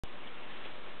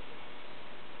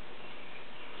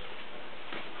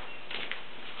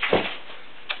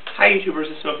Hi YouTubers,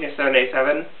 it's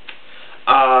Smoking787.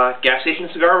 Gas station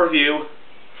cigar review.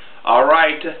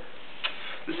 Alright,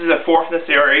 this is the fourth in the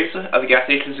series of the gas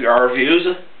station cigar reviews.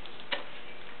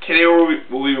 Today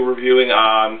we'll be reviewing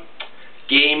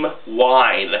Game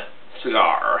Wine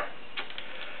cigar.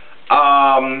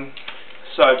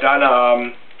 So I've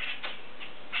done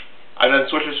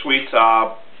Swisher Sweets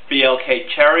BLK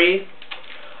Cherry.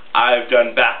 I've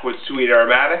done Backwoods Sweet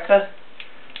Aromatic.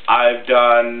 I've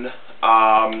done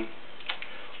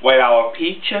White Owl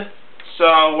Peach. So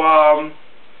I'm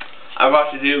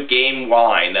about to do Game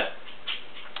Wine.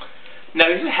 Now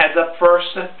just a heads up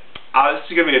first, this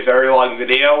is going to be a very long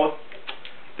video.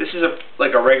 This is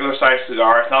like a regular sized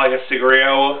cigar. It's not like a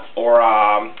cigarillo or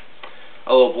a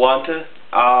little blunt.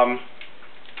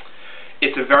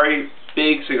 It's a very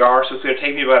big cigar, so it's going to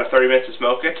take me about 30 minutes to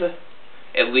smoke it,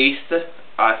 at least, if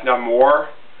not more.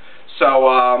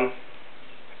 So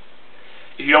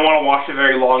if you don't want to watch a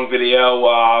very long video,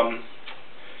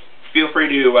 feel free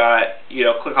to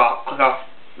click off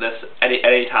this at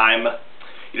any time.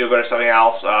 Go to something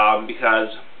else, because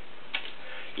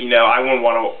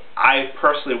I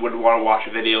personally wouldn't want to watch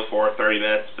a video for 30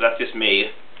 minutes, but that's just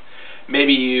me.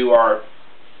 Maybe you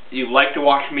like to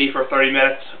watch me for 30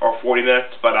 minutes or 40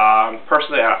 minutes, but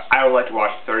personally I don't like to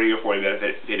watch 30 or 40 minute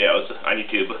videos on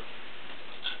YouTube.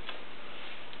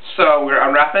 So we're gonna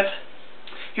unwrap it.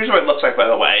 Here's what it looks like, by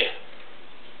the way.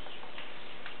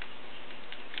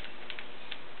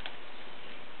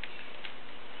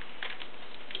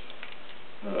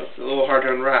 Oh, it's a little hard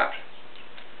to unwrap.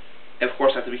 And of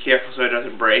course I have to be careful so it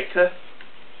doesn't break.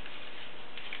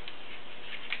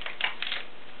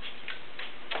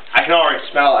 I can already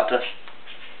smell it.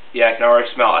 Yeah, I can already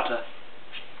smell it.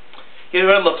 Here's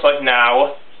what it looks like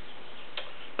now.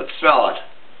 Let's smell it.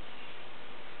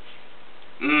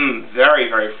 Very,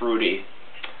 very fruity.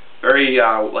 Very,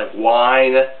 like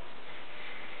wine.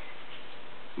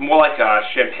 More like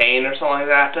champagne or something like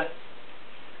that.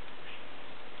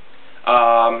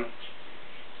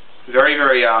 Very,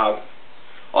 very,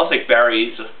 almost like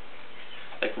berries.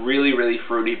 Like really, really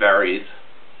fruity berries.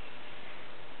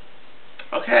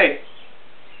 Okay.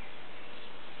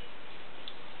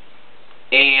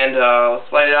 And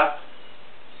let's light it up.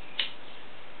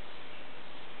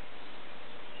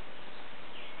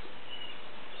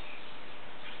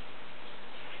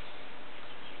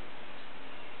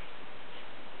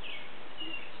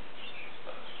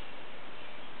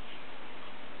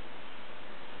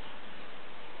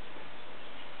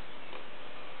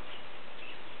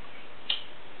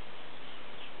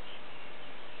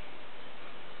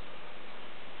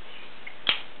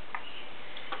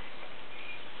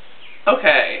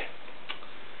 Okay,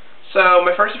 so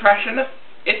my first impression,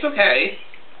 it's okay.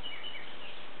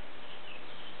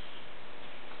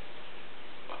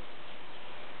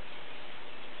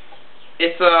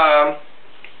 It's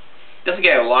doesn't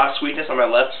get a lot of sweetness on my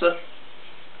lips.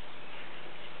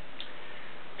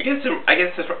 I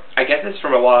get this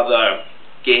from a lot of the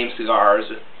Game cigars.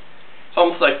 It's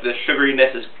almost like the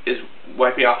sugariness is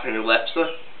wiping off on your lips.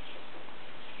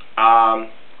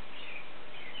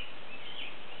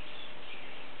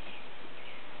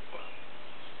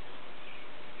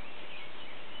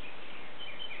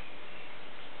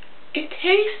 It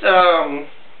tastes,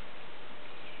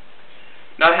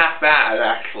 not half bad,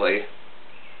 actually.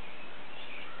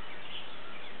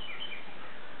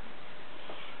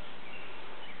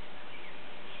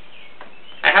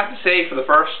 I have to say for the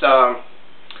first, I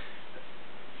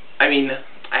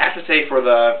have to say for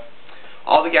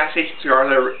all the gas station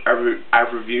cigars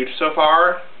I've reviewed so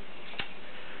far,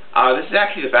 this is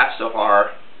actually the best so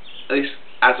far, at least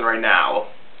as of right now.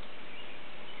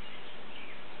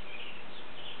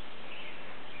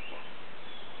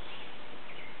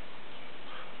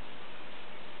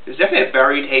 There's definitely a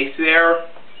berry taste there.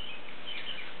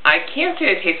 I can't say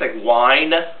it tastes like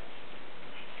wine.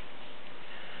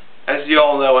 As you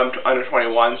all know, I'm under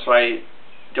 21, so I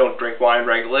don't drink wine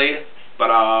regularly. But,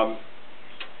 I've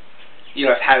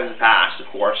had it in the past, of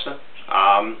course. So,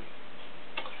 on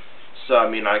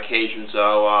occasion,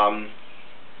 so,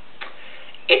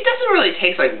 it doesn't really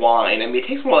taste like wine. It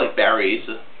tastes more like berries.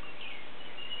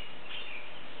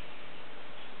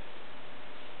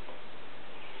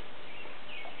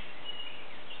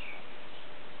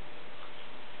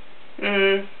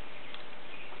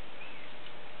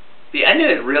 The end of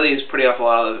it really is putting off a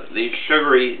lot of the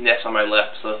sugariness on my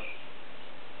lips.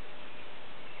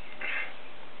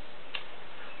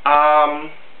 I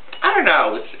don't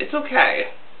know. It's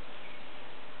okay.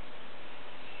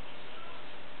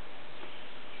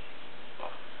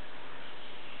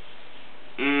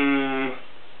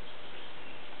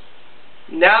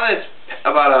 Now that it's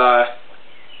about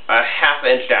a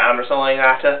half inch down or something like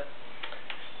that.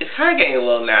 It's kind of getting a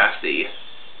little nasty.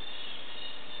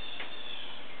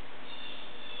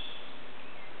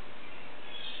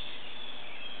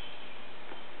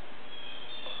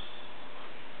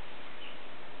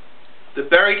 The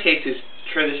berry taste is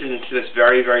transitioned into this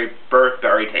very, very burnt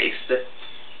berry taste.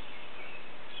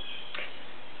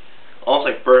 Almost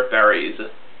like burnt berries.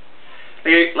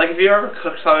 Like if you ever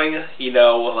cook something, you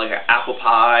know, with like an apple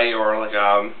pie or like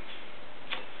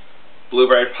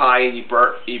blueberry pie, and you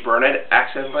burn it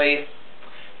accidentally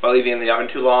by leaving it in the oven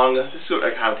too long. This is what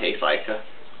it kind of tastes like.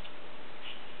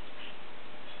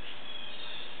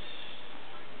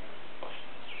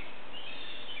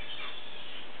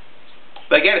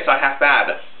 But again, it's not half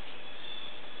bad.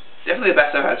 Definitely the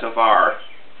best I've had so far.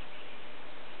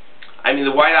 I mean,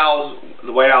 the White Owl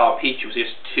Peach was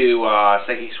just too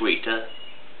sicky sweet.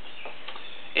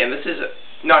 And this is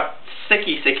not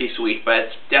sicky sweet, but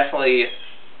it's definitely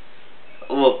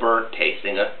a little burnt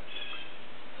tasting.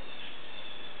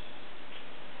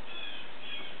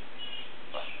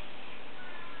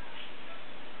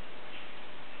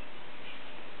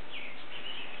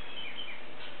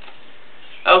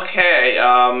 Okay,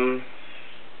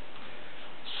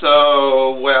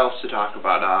 so what else to talk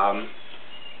about?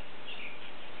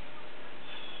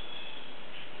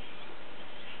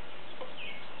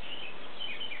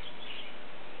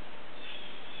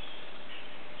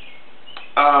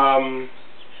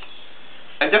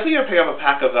 I'm definitely going to pick up a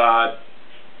pack of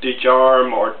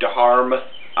Dejarm or Deharm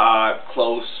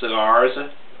clove cigars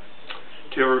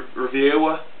to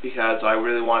review, because I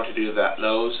really want to do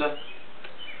those.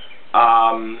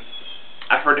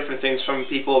 I've heard different things from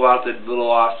people about the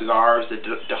little cigars, the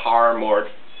Deharm or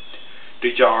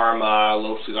Dejarm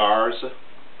little cigars.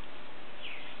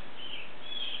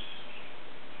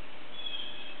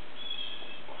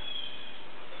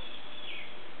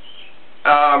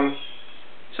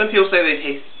 Some people say they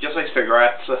taste just like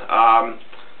cigarettes, the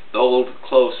old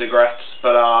clove cigarettes,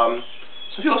 but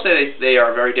some people say they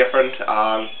are very different.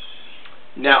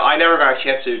 Now, I never got a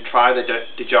chance to try the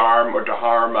Dejarm or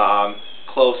Deharm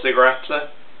clove cigarettes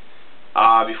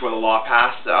before the law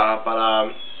passed, but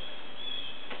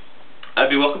I'd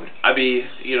be welcome to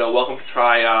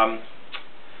try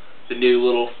the new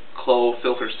little clove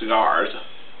filtered cigars.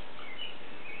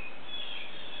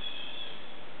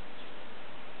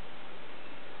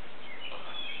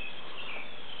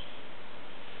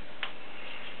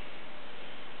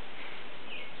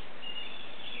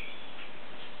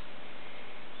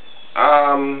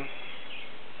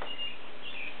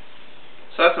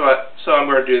 So I'm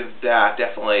going to do that,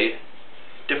 definitely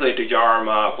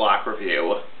Dejarm black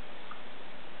review.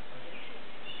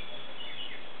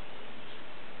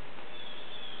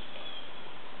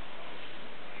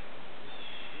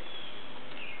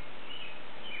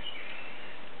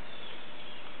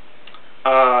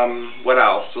 What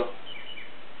else?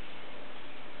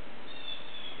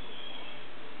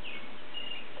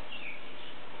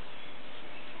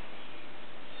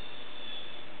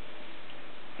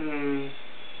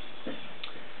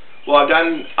 Well, I've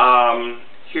done,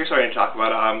 here's what I'm going to talk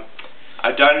about.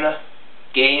 I've done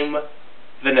Game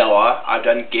Vanilla, I've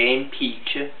done Game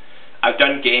Peach, I've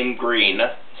done Game Green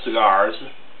cigars.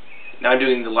 Now I'm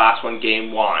doing the last one,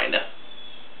 Game Wine.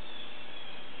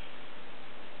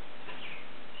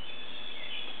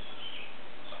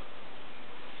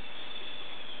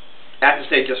 I have to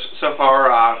say, just so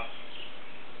far,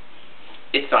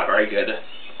 it's not very good.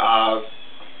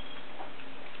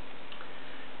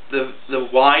 The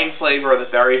wine flavor, or the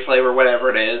berry flavor, whatever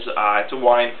it is, it's a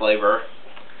wine flavor.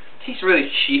 It tastes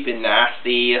really cheap and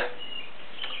nasty.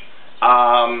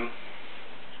 I've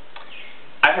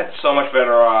had so much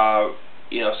better,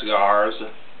 cigars.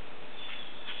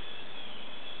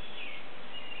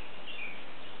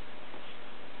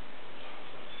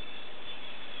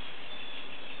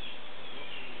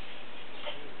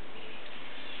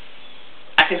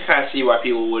 I can kind of see why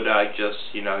people would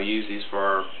just, use these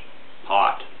for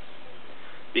pot,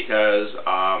 because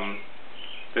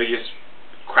they're just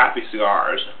crappy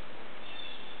cigars.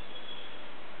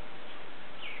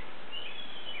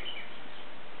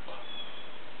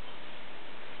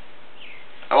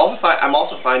 I'm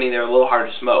also finding they're a little hard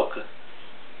to smoke.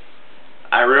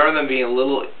 I remember them being a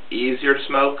little easier to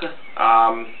smoke.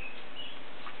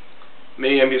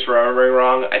 Maybe I'm just remembering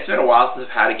wrong. It's been a while since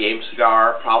I've had a game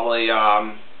cigar. Probably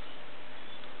almost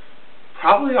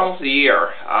a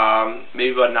year.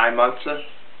 Maybe about 9 months.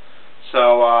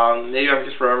 So maybe I'm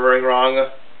just remembering wrong.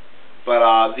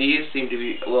 But these seem to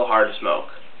be a little hard to smoke.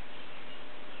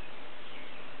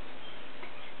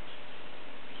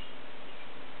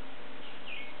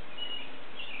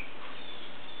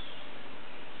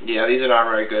 Yeah, these are not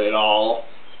very good at all.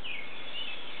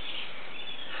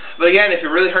 But again, if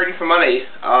you're really hurting for money,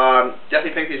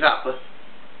 definitely pick these up.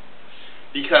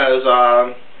 Because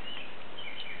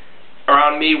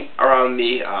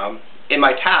in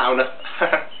my town,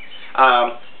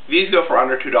 these go for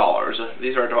under $2.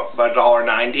 These are about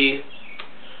 $1.90.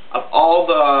 Of all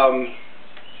the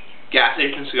gas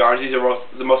station cigars, these are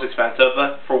the most expensive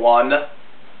for one,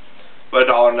 about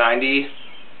 $1.90.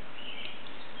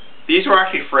 These were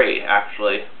actually free,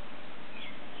 actually.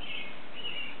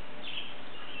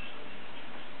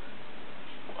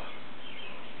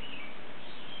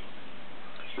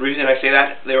 The reason I say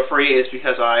that they were free is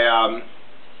because I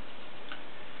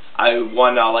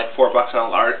won like $4 on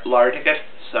a lottery ticket,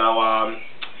 so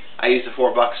I used the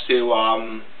 $4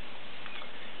 to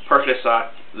purchase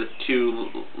the two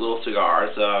little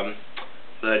cigars, the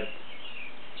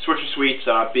Swisher Sweets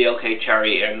BLK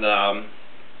Cherry and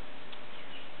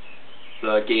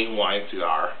the Game Wine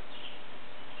cigar.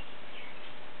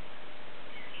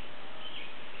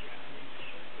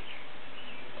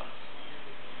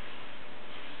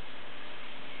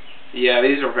 Yeah,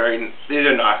 these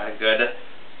are not that good.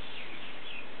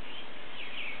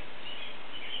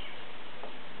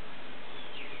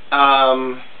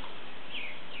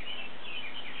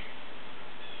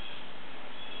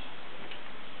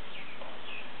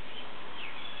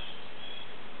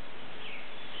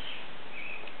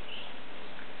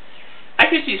 I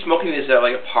could see smoking this at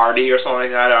like a party or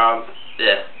something like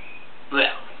that.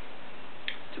 Blech.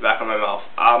 Tobacco in my mouth.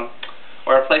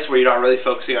 Or a place where you're not really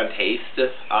focusing on taste. You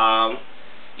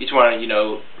just want to, you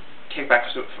know, kick back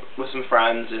with some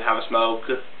friends and have a smoke.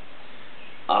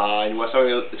 And you want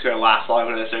something that's going to last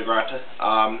longer than a cigarette.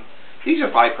 These are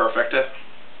probably perfect.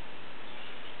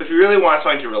 But if you really want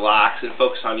something to relax and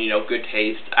focus on, you know, good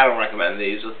taste, I don't recommend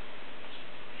these.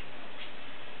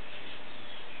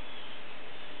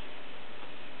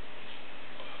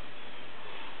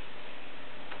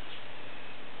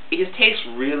 It just tastes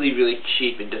really, really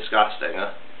cheap and disgusting.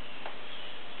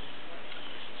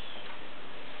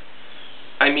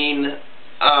 I mean,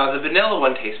 the vanilla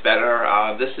one tastes better.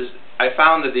 I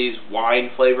found that these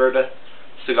wine-flavored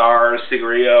cigars,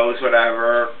 cigarillos,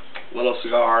 whatever, little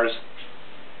cigars,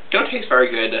 don't taste very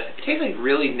good. It tastes like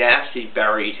really nasty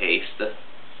berry taste.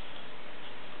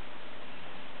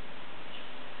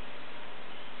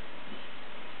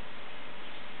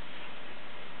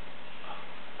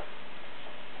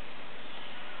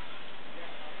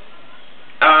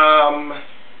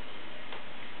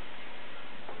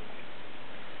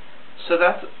 So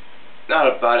that's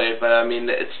not about it, but I mean,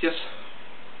 it's just,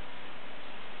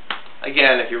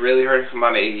 again, if you're really hurting for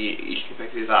money, you can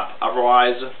pick these up.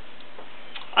 Otherwise,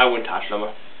 I wouldn't touch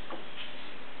them.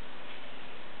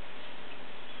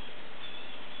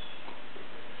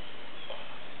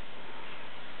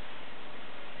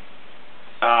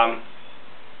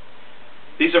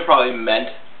 These are probably meant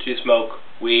to smoke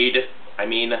weed. I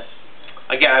mean,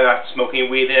 again, I'm not smoking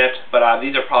weed in it, but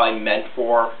these are probably meant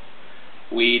for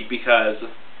weed because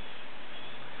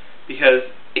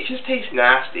it just tastes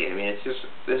nasty. I mean, it's just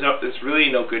there's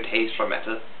really no good taste from it.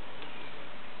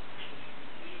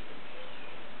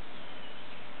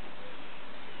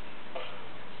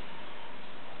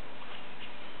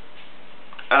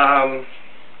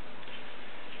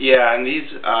 Yeah, and these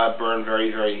burn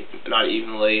very, very not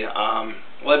evenly. Well,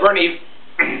 they burn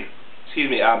excuse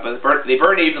me, but they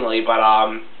burn evenly, but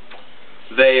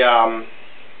they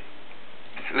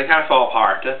kind of fall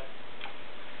apart.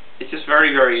 It's just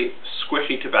very, very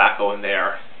squishy tobacco in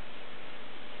there.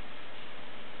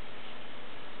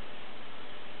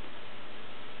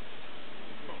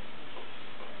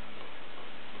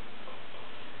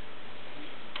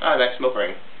 Ah, nice smoke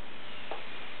ring.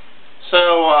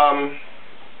 So,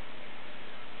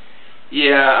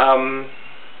 yeah,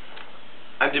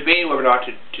 I'm debating whether or not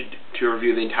to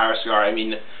review the entire cigar. I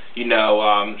mean, you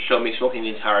know, show me smoking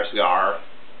the entire cigar.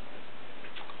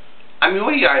 I mean,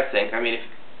 what do you guys think? I mean,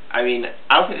 I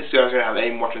don't think this cigar is going to have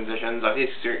any more transitions. I think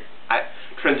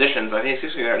it's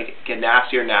just going to get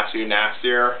nastier, nastier,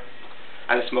 nastier,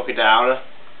 and smoke it down.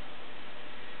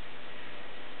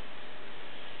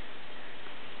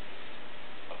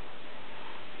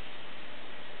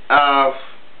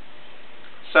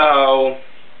 So,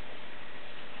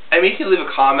 I mean, you can leave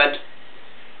a comment.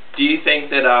 Do you think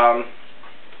that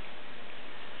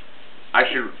I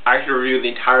should review the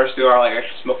entire cigar, like I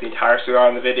should smoke the entire cigar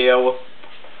in the video?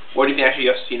 Or do you think I should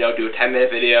just, you know, do a 10-minute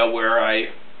video where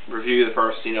I review the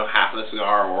first, you know, half of the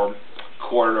cigar or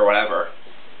quarter or whatever?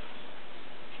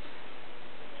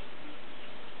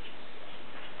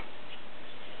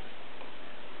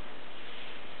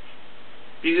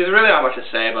 Because there's really not much to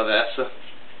say about this.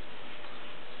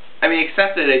 I mean,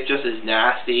 except that it just is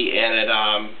nasty,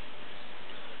 and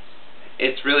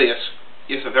it's really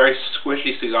it's a very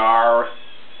squishy cigar.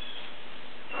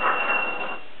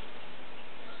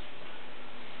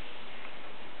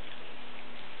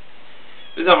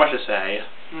 There's not much to say.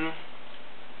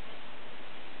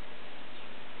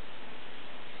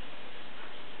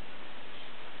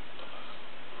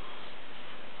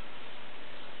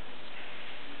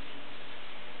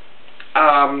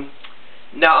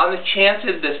 Now, on the chance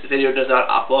that this video does not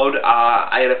upload,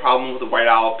 I had a problem with the White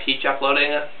Owl Peach uploading.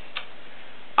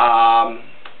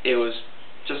 It was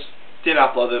just didn't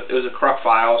upload. It was a corrupt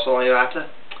file or something like that.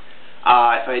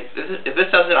 If this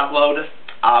doesn't upload,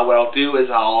 what I'll do is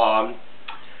I'll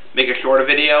make a shorter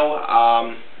video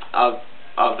of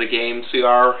the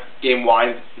game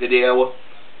wine video,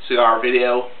 cigar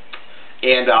video,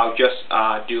 and I'll just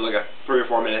do like a 3 or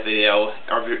 4 minute video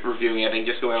reviewing everything,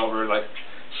 just going over, like,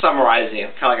 summarizing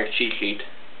it, kind of like a cheat sheet.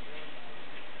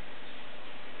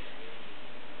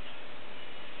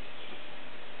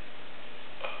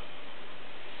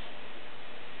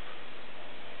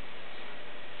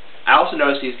 I also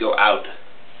noticed these go out.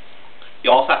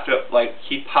 You also have to, like,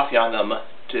 keep puffing on them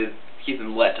to keep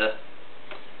them lit,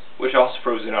 which also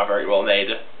proves they're not very well made.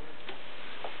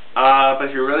 But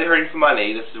if you're really hurting for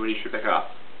money, this is what you should pick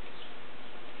up.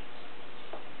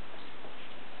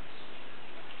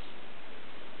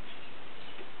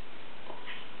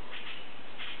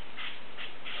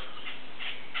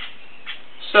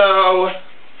 So,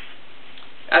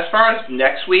 as far as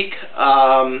next week,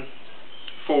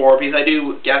 because I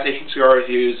do gas station cigar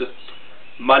reviews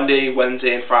Monday,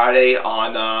 Wednesday, and Friday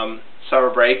on summer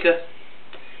break,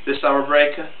 this summer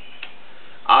break.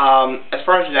 As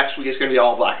far as next week, it's going to be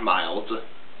all black and milds.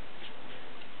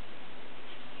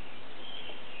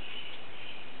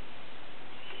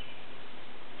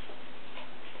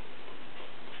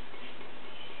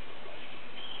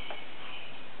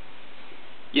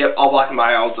 Yep, all black and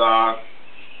milds.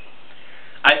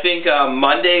 I think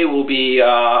Monday will be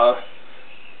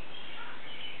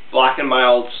black and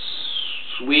mild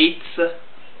sweets,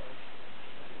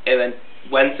 and then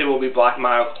Wednesday will be black and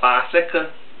mild classic,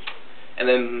 and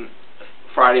then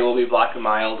Friday will be black and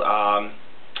mild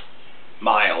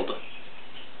mild.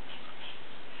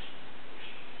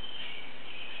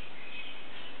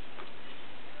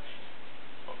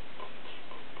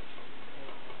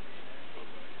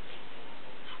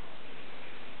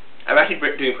 I'm actually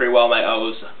doing pretty well on my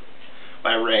O's,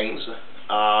 my rings,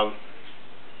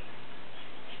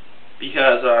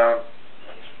 because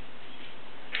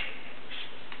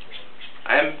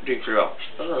I am doing pretty well.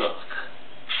 Ugh.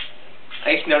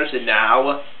 I just noticed it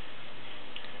now.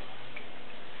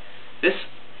 This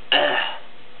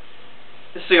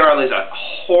cigar leaves a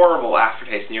horrible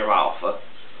aftertaste in your mouth.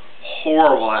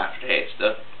 Horrible aftertaste.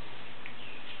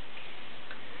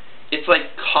 It's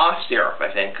like cough syrup,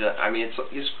 I think. I mean, it's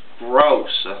just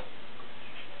gross.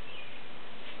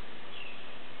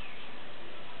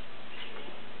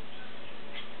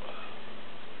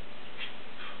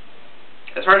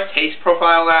 As far as taste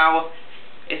profile now,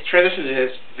 it's transitioned to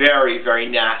this very, very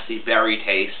nasty berry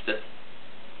taste.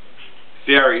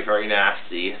 Very, very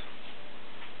nasty.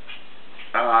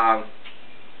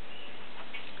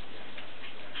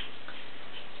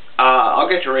 I'll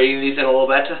get to rating these in a little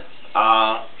bit.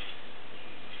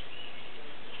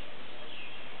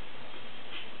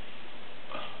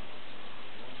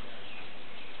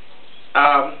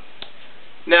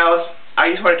 Now, I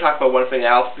just want to talk about one thing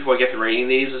else before I get to rating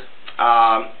these.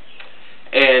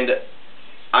 And,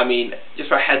 I mean, just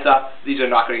for a heads up, these are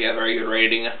not going to get a very good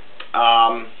rating.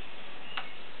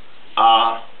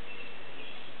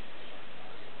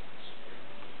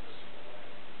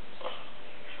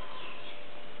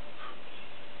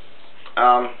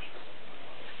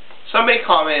 Somebody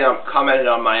commented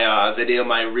on my video,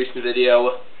 my recent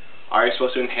video, are you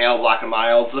supposed to inhale black and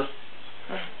milds?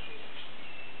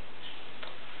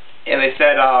 And they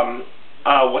said,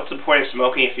 what's the point of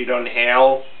smoking if you don't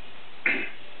inhale?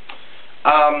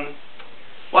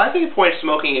 Well, I think the point of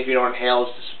smoking if you don't inhale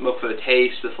is to smoke for the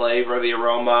taste, the flavor, the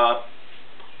aroma,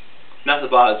 not the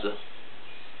buzz.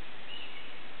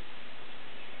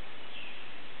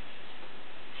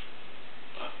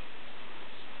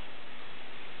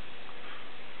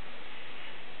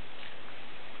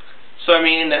 So, I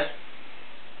mean,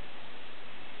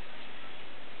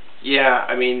 yeah,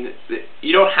 I mean,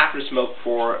 you don't have to smoke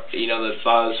for, you know, the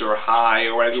buzz or high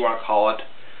or whatever you want to call it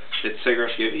that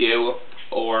cigarettes give you,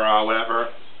 or whatever.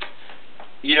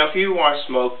 You know, if you want to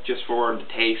smoke just for the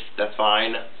taste, that's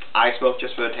fine. I smoke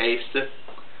just for the taste.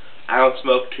 I don't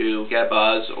smoke to get a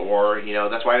buzz, or, you know,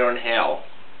 that's why I don't inhale.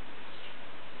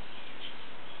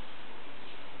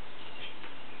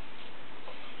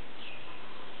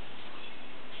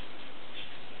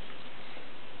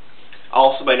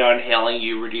 know inhaling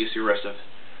you reduce your risk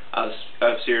of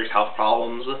serious health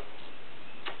problems.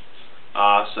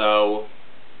 So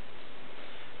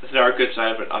that's another good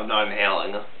side of not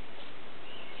inhaling.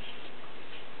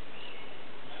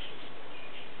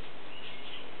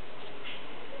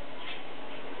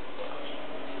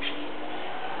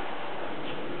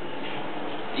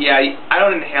 Yeah, I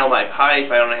don't inhale my pipe,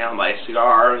 I don't inhale my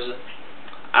cigars,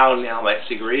 I don't inhale my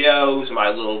cigarillos, my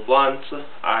little blunts,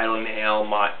 I don't inhale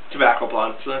my tobacco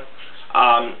blunts,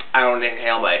 I don't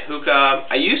inhale my hookah.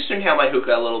 I used to inhale my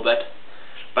hookah a little bit,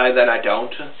 but then I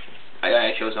don't.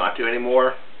 I chose not to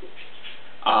anymore.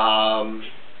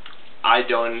 I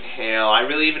don't inhale, I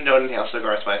really even don't inhale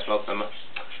cigars when I smoke them.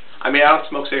 I mean, I don't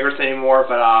smoke cigarettes anymore,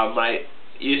 but when I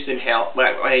used to inhale, when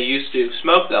I used to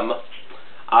smoke them,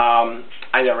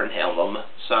 I never inhale them.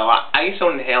 So I just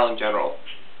don't inhale in general.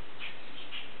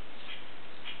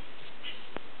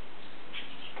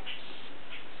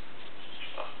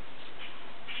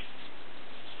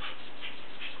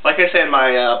 Like I said in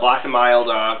my Black and Mild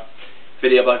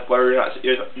video about whether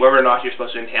or not you're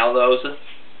supposed to inhale those,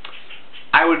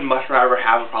 I would much rather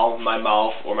have a problem with my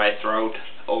mouth or my throat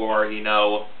or, you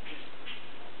know,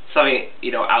 something,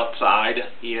 you know, outside,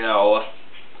 you know,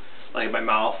 like my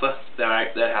mouth, that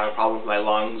have a problem with my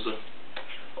lungs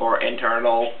or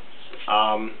internal.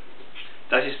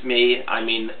 That's just me. I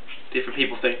mean, different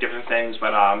people think different things,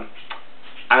 but I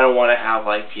don't want to have,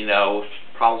 like, you know,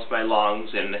 problems with my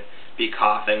lungs and be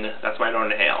coughing. That's why I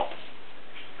don't inhale.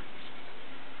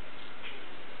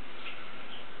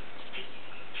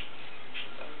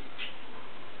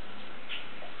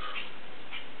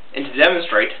 And to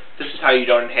demonstrate, this is how you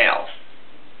don't inhale.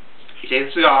 You take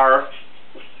the cigar,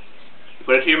 you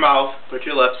put it to your mouth, put it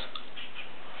to your lips,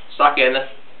 suck in,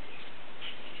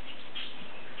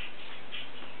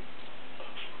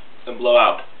 and blow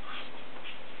out.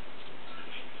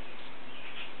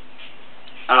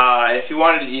 If you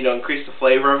wanted to, you know, increase the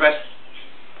flavor of it,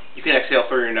 you can exhale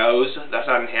through your nose. That's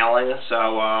not inhaling.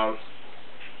 So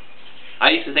I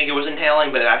used to think it was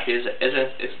inhaling, but it actually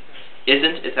isn't.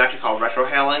 It's actually called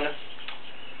retrohaling.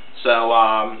 So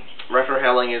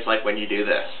retrohaling is like when you do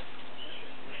this.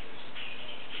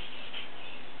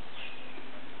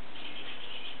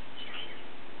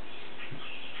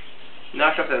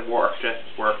 Not sure if that worked. It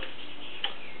worked.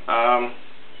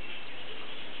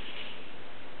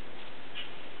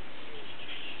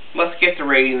 Let's get to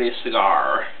rating this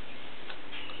cigar.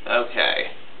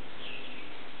 Okay.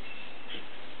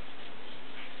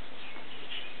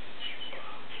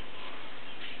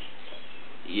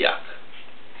 Yuck.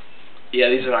 Yeah,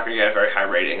 these are not going to get a very high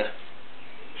rating.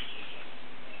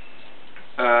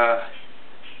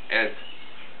 And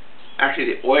actually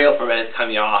the oil from it is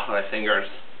coming off my fingers.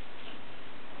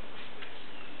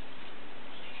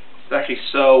 It's actually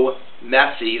so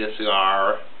messy, the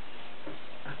cigar.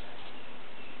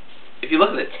 If you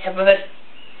look at the tip of it,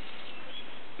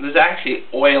 there's actually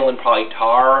oil and probably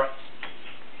tar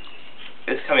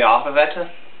that's coming off of it.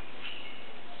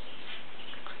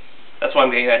 That's why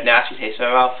I'm getting that nasty taste in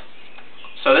my mouth.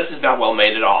 So this is not well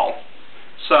made at all.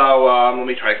 So let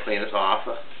me try to clean this off.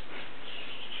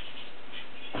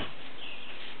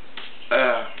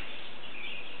 Yeah,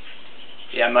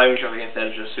 I'm not even sure if I can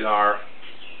finish this cigar.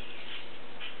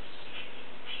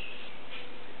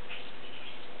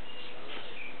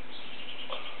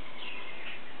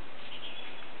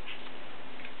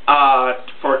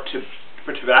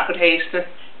 For tobacco taste,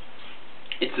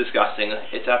 it's disgusting.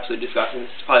 It's absolutely disgusting. This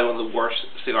is probably one of the worst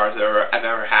cigars I've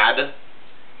ever had.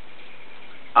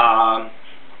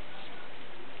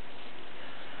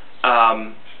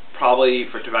 Probably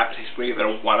for tobacco taste, we give it a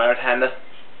 1 out of 10.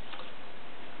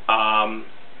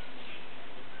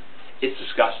 It's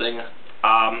disgusting.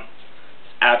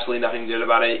 Absolutely nothing good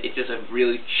about it. It's just a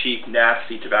really cheap,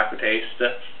 nasty tobacco taste.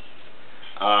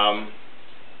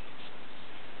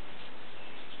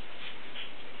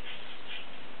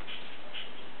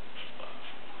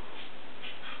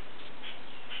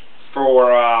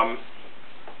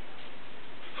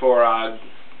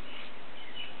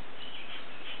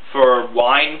 For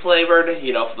wine flavored,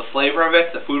 you know, for the flavor of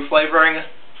it, the food flavoring,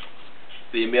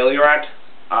 the ameliorant,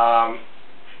 I'm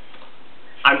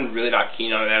really not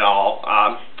keen on it at all.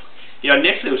 You know,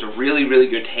 initially it was a really, really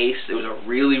good taste. It was a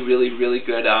really, really, really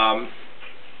good,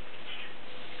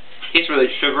 it's really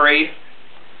sugary.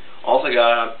 Also like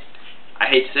a, I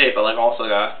hate to say it, but like also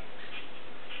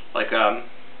like a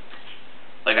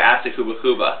acid Cuba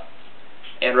Cuba.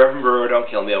 And Reverend Brewer, don't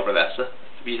kill me over this,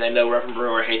 because I know Reverend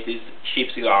Brewer hates these cheap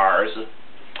cigars.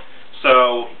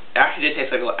 So, it actually did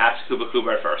taste like acid Cuba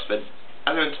Cuba at first, but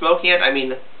other than smoking it, I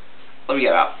mean, let me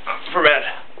get out for a minute.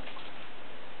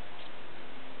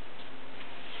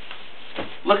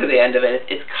 look at the end of it.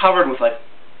 It's covered with like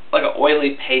an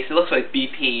oily paste. It looks like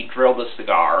BP drilled a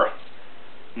cigar.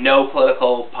 No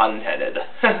political pun intended.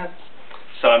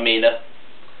 So I mean,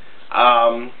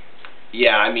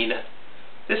 yeah, I mean,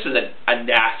 this is a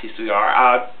nasty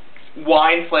cigar.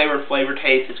 Wine flavor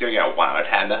taste is gonna get a 1 out of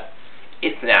 10.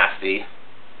 It's nasty.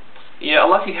 You know,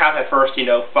 unless you have that first,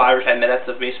 5 or 10 minutes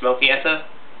of me smoking it.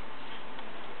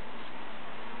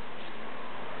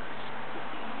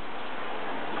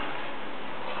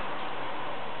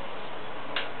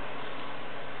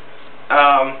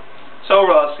 So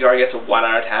overall, this cigar gets a 1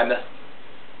 out of 10.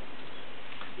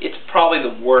 It's probably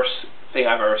the worst thing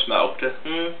I've ever smoked.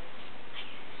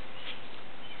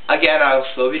 Again, I'll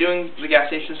still be doing the gas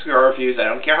station cigar reviews. I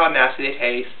don't care how nasty they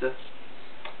taste.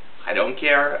 I don't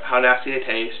care how nasty they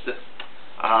taste.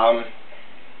 I'm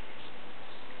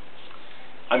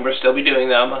going to still be doing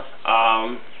them.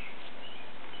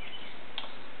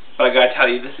 But I gotta tell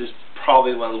you, this is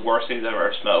probably one of the worst things I've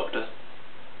ever smoked.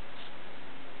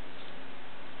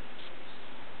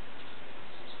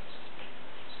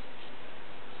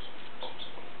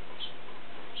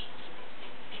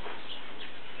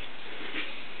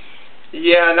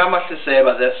 Yeah, not much to say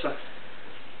about this.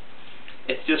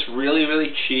 It's just really,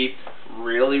 really cheap,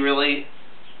 really, really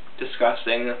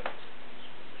disgusting.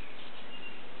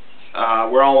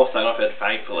 We're almost done with it,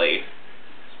 thankfully.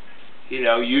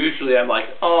 Usually I'm like,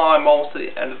 oh, I'm almost to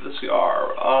the end of the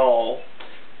cigar. Oh,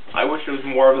 I wish there was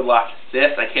more of it left.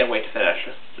 This, I can't wait to finish.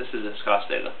 This is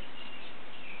disgusting.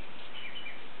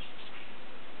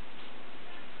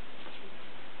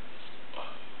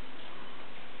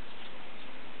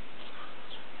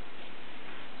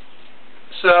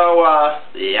 So,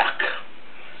 yuck.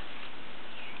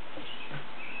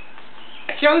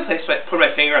 I can't really put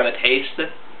my finger on the taste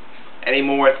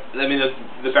anymore. I mean,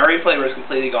 the berry flavor is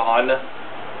completely gone.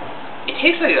 It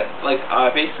tastes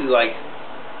basically like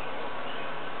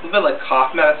a little bit like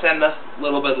cough medicine, a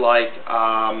little bit like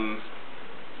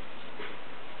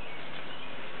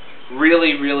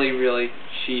really, really, really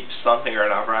cheap something or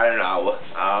another. I don't know.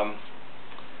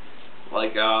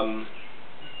 Like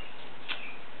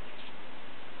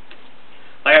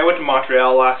I went to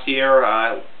Montreal last year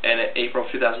in April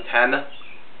 2010.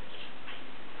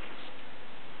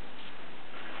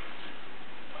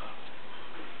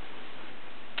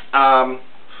 And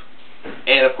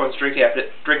of course, drinking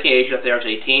age up there was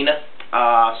 18.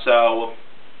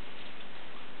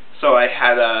 So I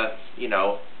had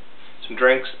some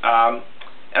drinks, and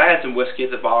I had some whiskey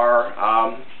at the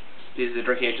bar. Because the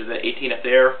drinking age is at 18 up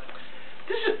there.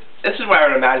 This is what I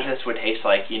would imagine this would taste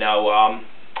like.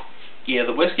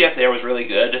 The whiskey up there was really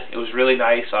good. It was really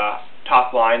nice,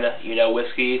 top line,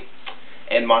 whiskey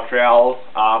in Montreal.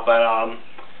 But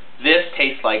this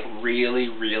tastes like really,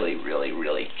 really, really,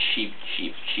 really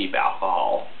cheap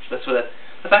alcohol. That's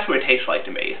actually what it tastes like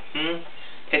to me. It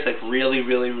tastes like really,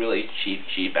 really, really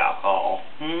cheap alcohol.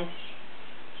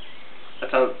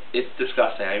 It's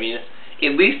disgusting. I mean,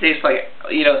 it at least tastes like,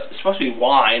 it's supposed to be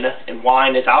wine, and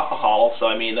wine is alcohol, so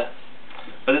I mean,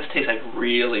 but this tastes like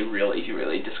really, really,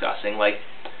 really disgusting. Like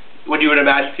what you would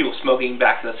imagine people smoking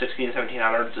back in the 1600s and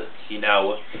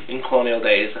 1700s, in colonial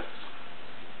days.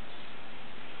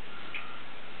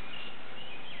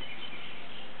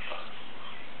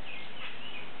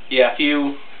 Yeah, if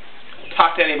you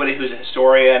talk to anybody who's a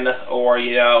historian, or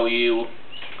you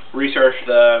research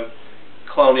the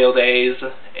colonial days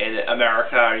in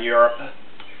America or Europe,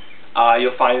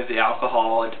 you'll find that the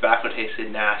alcohol and tobacco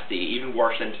tasted nasty, even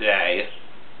worse than today.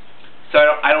 So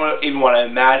I don't even want to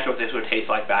imagine what this would taste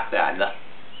like back then.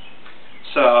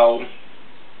 So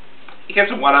it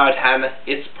gives it 1 out of 10.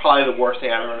 It's probably the worst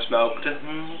thing I've ever smoked.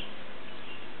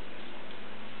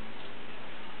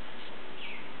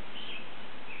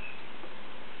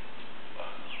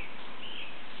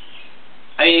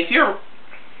 I mean, even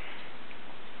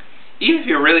if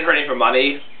you're really hurting for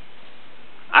money,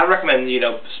 I recommend,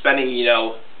 spending,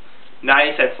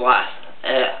 90 cents less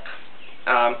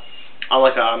on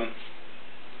like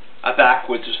a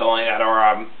backwoods or something like that,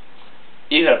 or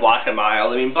even a Black and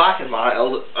Mild. I mean, Black and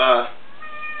Mild. Oh,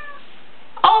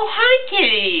 hi,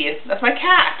 kitty. That's my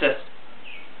cat.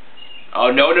 Oh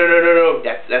no.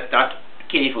 That's not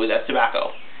kitty food. That's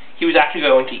tobacco. He was actually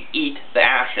going to eat the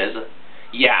ashes.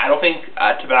 Yeah, I don't think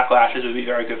tobacco ashes would be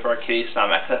very good for a kitty's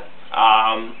stomach.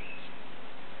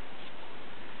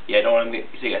 Yeah, I don't want him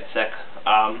to get sick.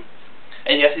 And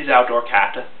yes, he's an outdoor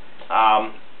cat.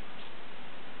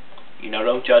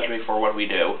 Don't judge me for what we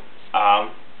do.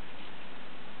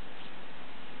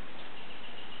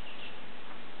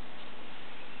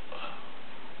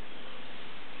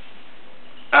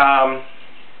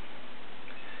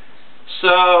 So,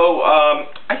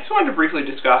 I just wanted to briefly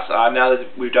discuss, now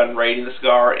that we've done rating the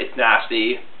cigar, it's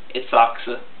nasty, it sucks.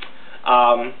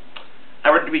 I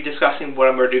wanted to be discussing what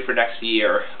I'm going to do for next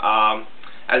year.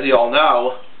 As you all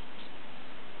know,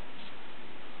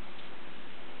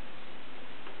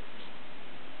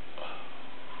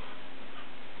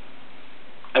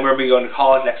 I'm going to be going to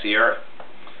college next year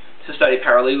to study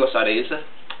paralegal studies,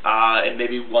 and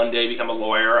maybe one day become a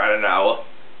lawyer, I don't know,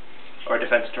 or a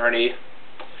defense attorney.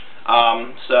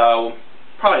 So,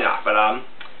 probably not, but,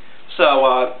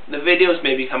 the videos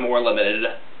may become more limited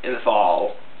in the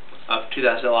fall of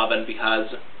 2011 because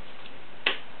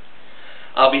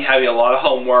I'll be having a lot of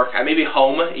homework. I may be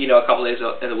home, a couple days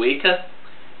in the week,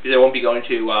 because I won't be going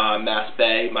to Mass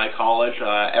Bay, my college,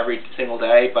 every single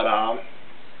day, but I'll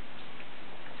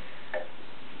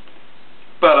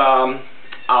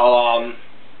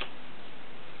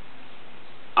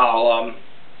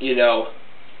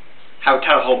have a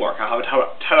ton of homework. I'll have a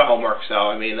ton of homework, so,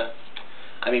 I mean,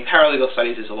 paralegal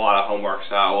studies is a lot of homework,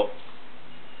 so,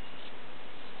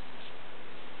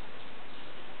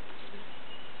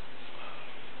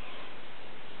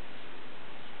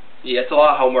 yeah, it's a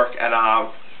lot of homework, and,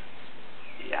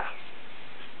 yeah.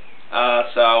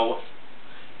 So,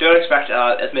 don't expect,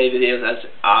 as many videos as,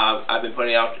 I've been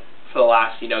putting out for the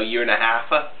last, year and a half.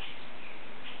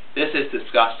 This is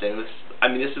disgusting.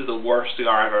 This is the worst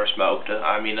cigar I've ever smoked.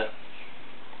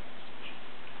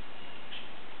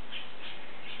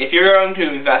 If you're going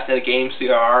to invest in a game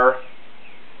cigar,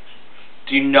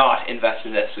 do not invest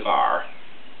in this cigar.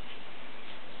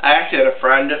 I actually had a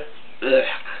friend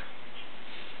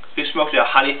who smoked a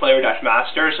honey flavored Dutch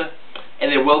Masters,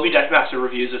 and there will be Dutch Master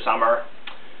reviews this summer.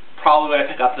 Probably when I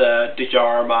pick up the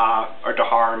DeHarm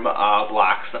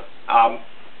blacks.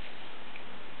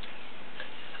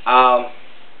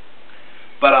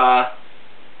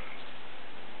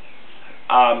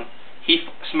 He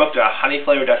smoked a honey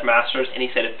flavored Dutch Masters, and he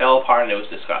said it fell apart and it was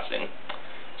disgusting.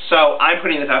 So I'm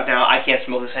putting this out now. I can't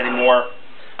smoke this anymore.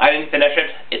 I didn't finish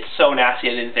it. It's so nasty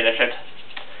I didn't finish it.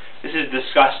 This is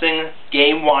disgusting.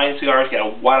 Game wine cigars get a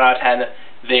 1 out of 10.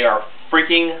 They are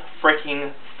freaking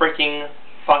fucking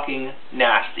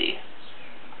nasty.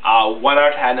 1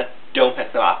 out of 10. Don't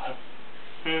pick them up.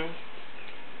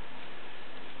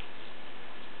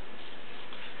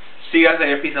 See you guys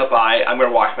later. Peace out. Bye. I'm going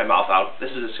to wash my mouth out.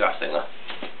 This is disgusting.